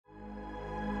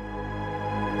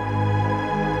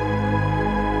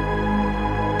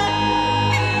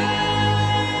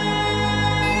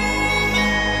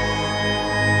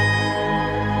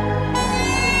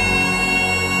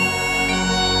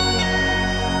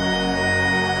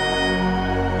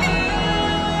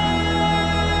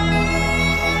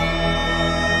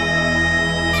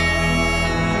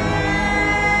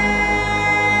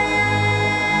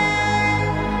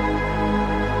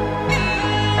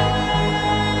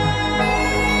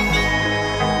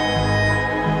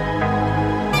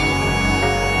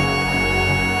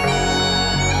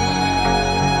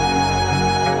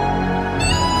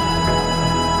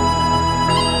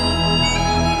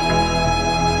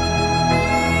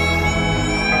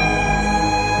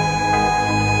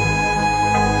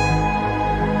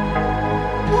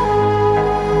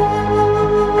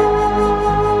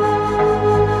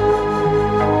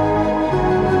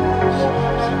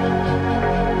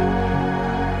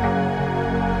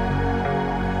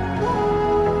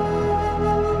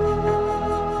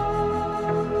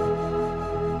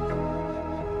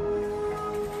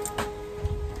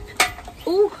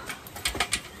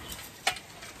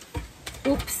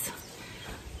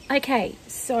Okay,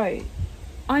 so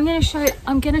I'm gonna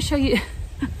show you.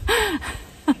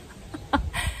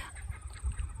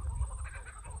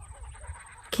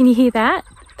 Can you hear that?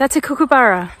 That's a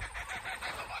kookaburra.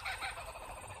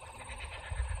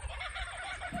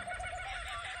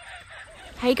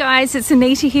 Hey guys, it's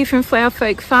Anita here from Flower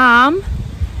Folk Farm,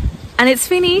 and it's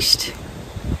finished.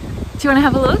 Do you want to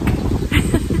have a look?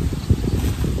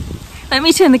 Let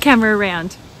me turn the camera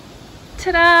around.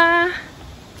 Ta-da!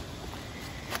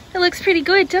 It looks pretty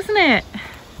good, doesn't it?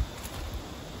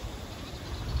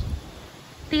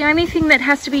 The only thing that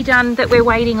has to be done that we're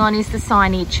waiting on is the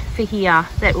signage for here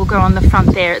that will go on the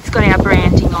front there. It's got our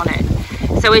branding on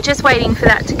it. So we're just waiting for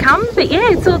that to come. But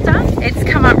yeah, it's all done. It's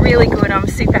come up really good. I'm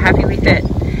super happy with it.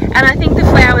 And I think the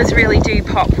flowers really do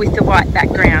pop with the white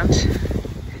background.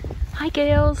 Hi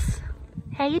girls.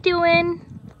 How you doing?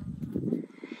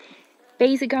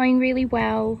 Bees are going really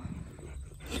well.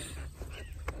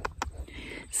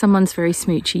 Someone's very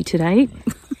smoochy today.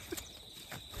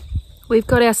 We've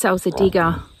got ourselves a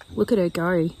digger. Look at her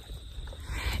go.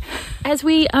 As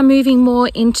we are moving more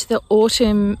into the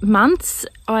autumn months,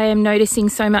 I am noticing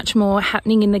so much more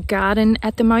happening in the garden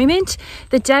at the moment.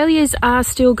 The dahlias are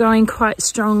still going quite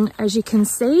strong, as you can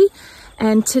see.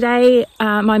 And today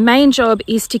my main job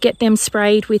is to get them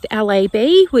sprayed with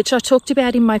LAB, which I talked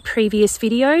about in my previous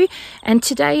video. And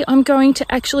today I'm going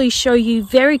to actually show you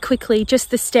very quickly just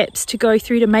the steps to go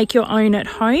through to make your own at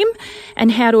home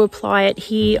and how to apply it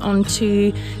here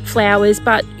onto flowers.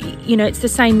 But, you know, it's the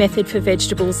same method for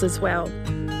vegetables as well.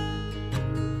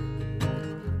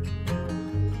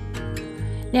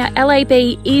 Now, LAB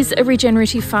is a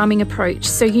regenerative farming approach,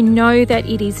 so you know that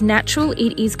it is natural.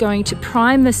 It is going to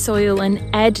prime the soil and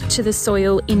add to the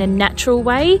soil in a natural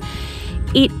way.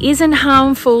 It isn't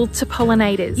harmful to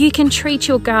pollinators. You can treat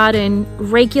your garden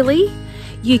regularly.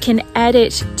 You can add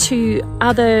it to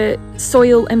other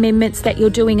soil amendments that you're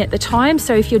doing at the time.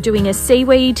 So if you're doing a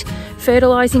seaweed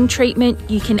fertilizing treatment,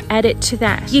 you can add it to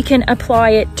that. You can apply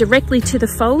it directly to the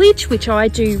foliage, which I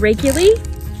do regularly.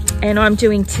 And I'm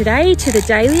doing today to the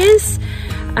dahlias.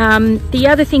 The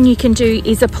other thing you can do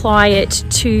is apply it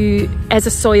as a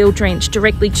soil drench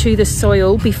directly to the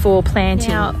soil before planting.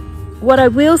 Now, what I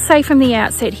will say from the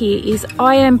outset here is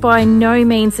I am by no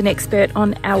means an expert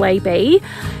on LAB.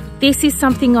 This is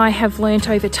something I have learnt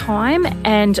over time,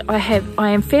 and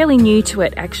I am fairly new to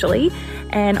it actually,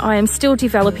 and I am still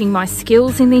developing my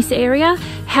skills in this area.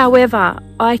 However,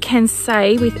 I can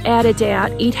say without a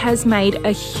doubt it has made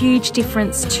a huge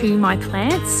difference to my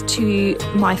plants, to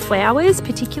my flowers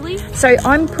particularly. So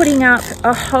I'm putting up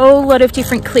a whole lot of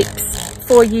different clips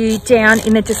for you down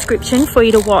in the description for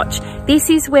you to watch. This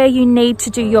is where you need to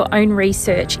do your own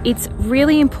research. It's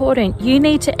really important. You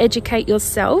need to educate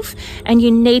yourself, and you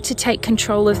need to take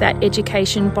control of that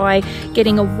education by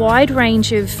getting a wide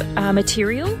range of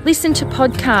material. Listen to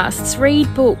podcasts,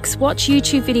 read books, watch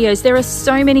YouTube videos. There are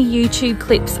so many YouTube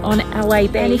clips on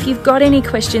LAB. And if you've got any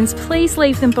questions, please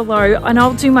leave them below and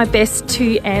I'll do my best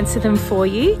to answer them for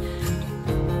you.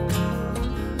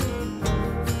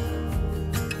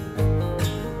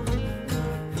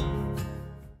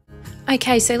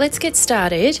 Okay, so let's get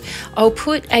started. I'll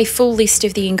put a full list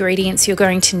of the ingredients you're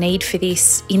going to need for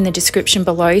this in the description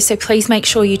below, so please make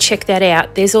sure you check that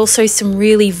out. There's also some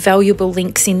really valuable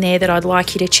links in there that I'd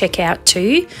like you to check out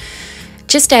too.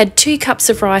 Just add 2 cups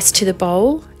of rice to the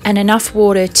bowl and enough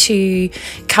water to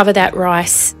cover that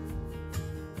rice.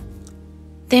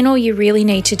 Then all you really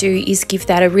need to do is give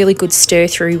that a really good stir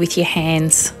through with your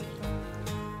hands.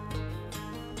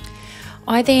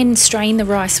 I then strain the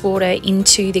rice water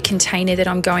into the container that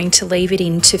I'm going to leave it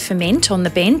in to ferment on the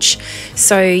bench.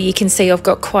 So you can see I've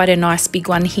got quite a nice big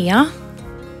one here.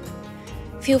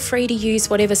 Feel free to use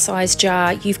whatever size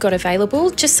jar you've got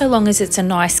available, just so long as it's a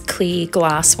nice clear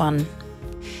glass one.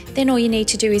 Then all you need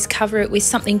to do is cover it with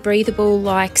something breathable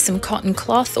like some cotton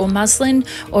cloth or muslin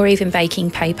or even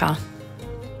baking paper.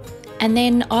 And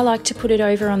then I like to put it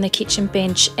over on the kitchen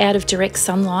bench out of direct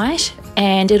sunlight,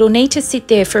 and it'll need to sit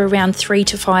there for around 3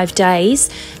 to 5 days.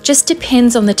 Just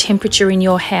depends on the temperature in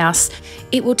your house.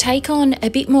 It will take on a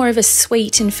bit more of a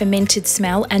sweet and fermented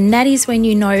smell, and that is when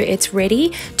you know it's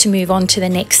ready to move on to the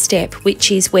next step,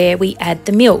 which is where we add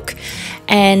the milk.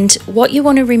 And what you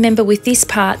want to remember with this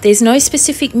part, there's no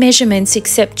specific measurements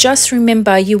except just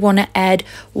remember you want to add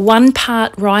 1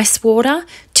 part rice water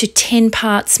to 10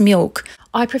 parts milk.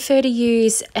 I prefer to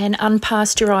use an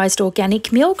unpasteurised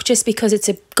organic milk just because it's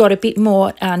got a bit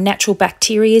more natural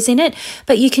bacteria in it,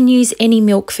 but you can use any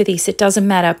milk for this, it doesn't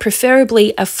matter,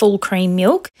 preferably a full cream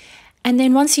milk. And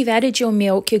then once you've added your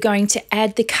milk, you're going to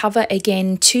add the cover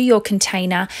again to your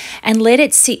container and let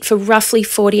it sit for roughly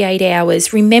 48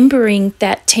 hours, remembering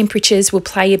that temperatures will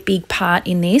play a big part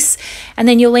in this. And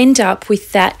then you'll end up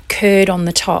with that curd on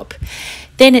the top.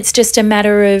 Then it's just a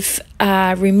matter of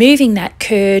removing that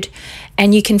curd,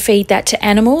 and you can feed that to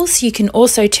animals. You can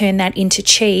also turn that into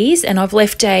cheese, and I've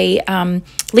left a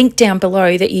link down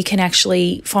below that you can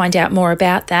actually find out more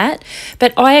about that.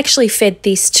 But I actually fed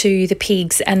this to the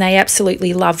pigs and they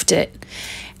absolutely loved it.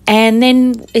 And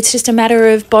then it's just a matter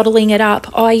of bottling it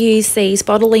up. I use these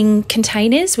bottling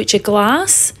containers, which are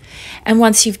glass. And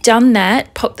once you've done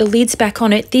that, pop the lids back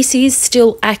on it. This is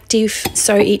still active,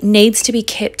 so it needs to be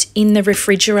kept in the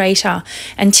refrigerator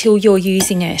until you're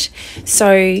using it.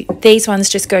 So these ones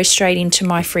just go straight into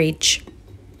my fridge.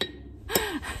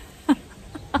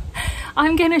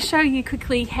 I'm going to show you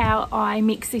quickly how I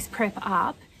mix this prep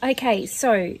up. Okay,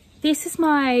 so this is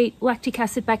my lactic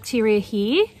acid bacteria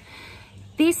here.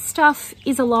 This stuff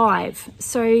is alive,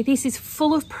 so this is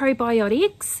full of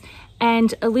probiotics,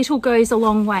 and a little goes a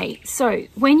long way. So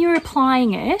when you're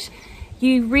applying it,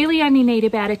 you really only need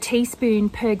about a teaspoon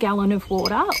per gallon of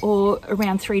water, or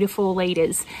around 3 to 4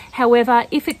 litres. However,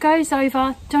 if it goes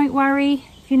over, don't worry.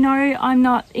 You know, I'm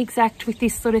not exact with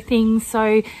this sort of thing,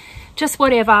 so just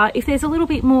whatever. If there's a little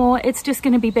bit more, it's just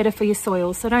going to be better for your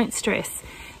soil, so don't stress.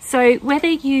 So whether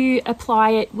you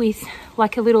apply it with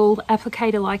like a little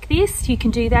applicator like this, you can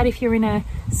do that if you're in a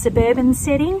suburban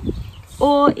setting.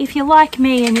 Or if you're like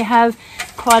me and you have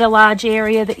quite a large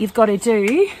area that you've got to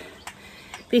do,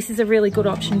 this is a really good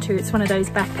option too. It's one of those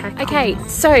backpack. Okay,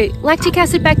 so lactic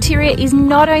acid bacteria is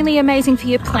not only amazing for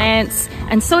your plants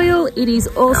and soil, it is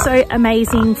also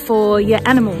amazing for your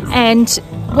animals. And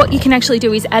what you can actually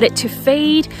do is add it to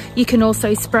feed. You can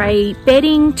also spray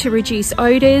bedding to reduce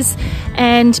odours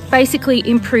and basically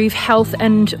improve health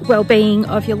and well-being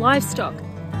of your livestock.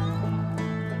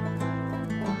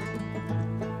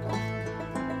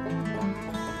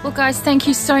 Well guys, thank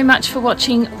you so much for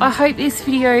watching. I hope this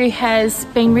video has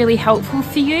been really helpful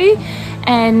for you,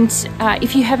 and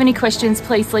if you have any questions,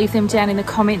 please leave them down in the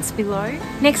comments below.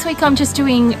 Next week I'm just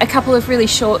doing a couple of really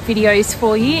short videos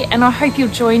for you, and I hope you'll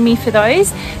join me for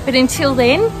those. But until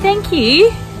then, thank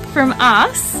you from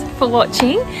us for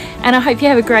watching, and I hope you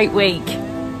have a great week.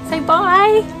 Say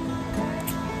bye.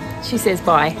 She says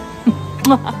bye.